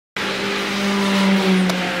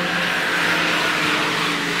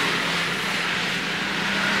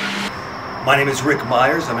My name is Rick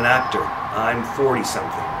Meyers. I'm an actor. I'm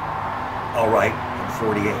 40-something. All right, I'm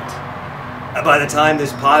 48. By the time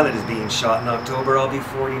this pilot is being shot in October, I'll be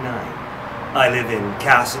 49. I live in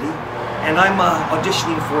Cassidy, and I'm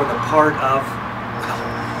auditioning for the part of,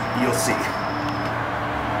 well, you'll see.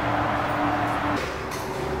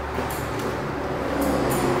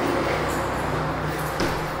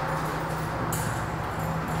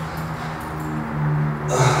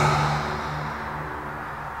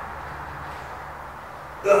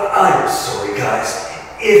 I'm sorry, guys.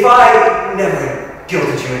 If I never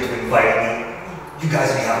guilted you into inviting me, you guys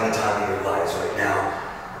would be having the time of your lives right now.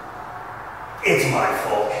 It's my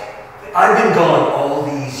fault. I've been gone all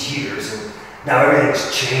these years, and now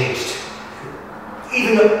everything's changed.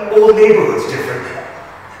 Even the old neighborhood's different.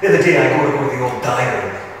 The other day I go to the old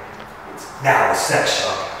diner. It's now a sex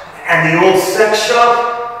shop. And the old sex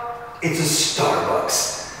shop, it's a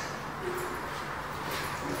Starbucks.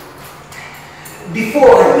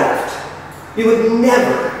 Before I left, you would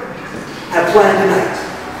never have planned a night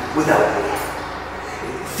without me.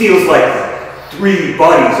 It feels like 3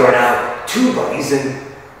 buddies are now 2 buddies, and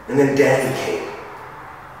then Danny came.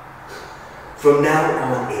 From now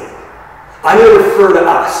on in, I'm going to refer to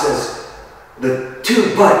us as the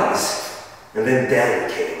 2 buddies, and then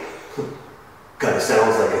Danny came. Kind of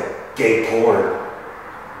sounds like a gay porn.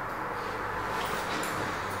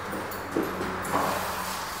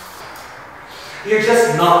 You're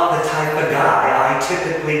just not the type of guy I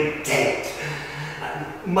typically date.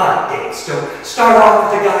 My dates don't start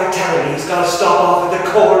off with the guy telling me he's got to stop off at the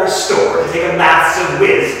corner store to take a massive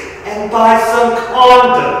whiz and buy some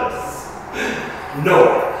condoms.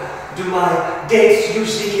 Nor do my dates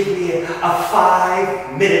usually give me a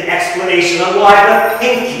 5-minute explanation on why the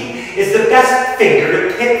pinky is the best finger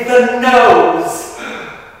to pick the nose.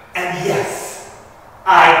 And yes,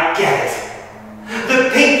 I get it. The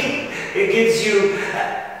pinky, it gives you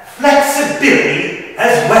flexibility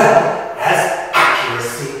as well as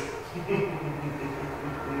accuracy.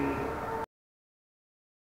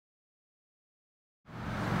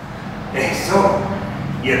 Hey, so,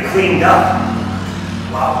 you cleaned up.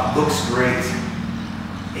 Wow, looks great.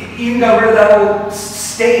 You got rid of that old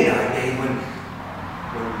stain I made when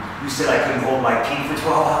you said I couldn't hold my pee for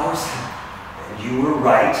 12 hours. And you were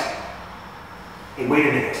right. Hey, wait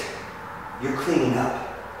a minute. You're cleaning up.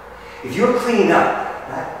 If you're cleaning up,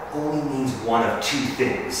 that only means one of 2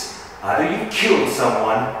 things. Either you killed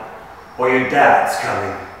someone, or your dad's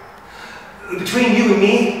coming. Between you and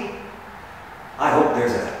me, I hope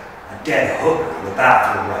there's a dead hooker in the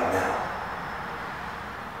bathroom right now.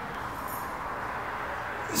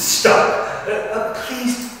 Stop.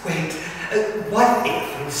 Please wait. What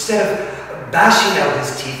if, instead of bashing out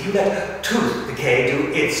his teeth, you let tooth decay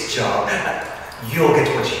do its job? You'll get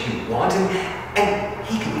what you want, and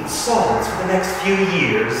he can eat solids for the next few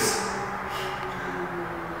years.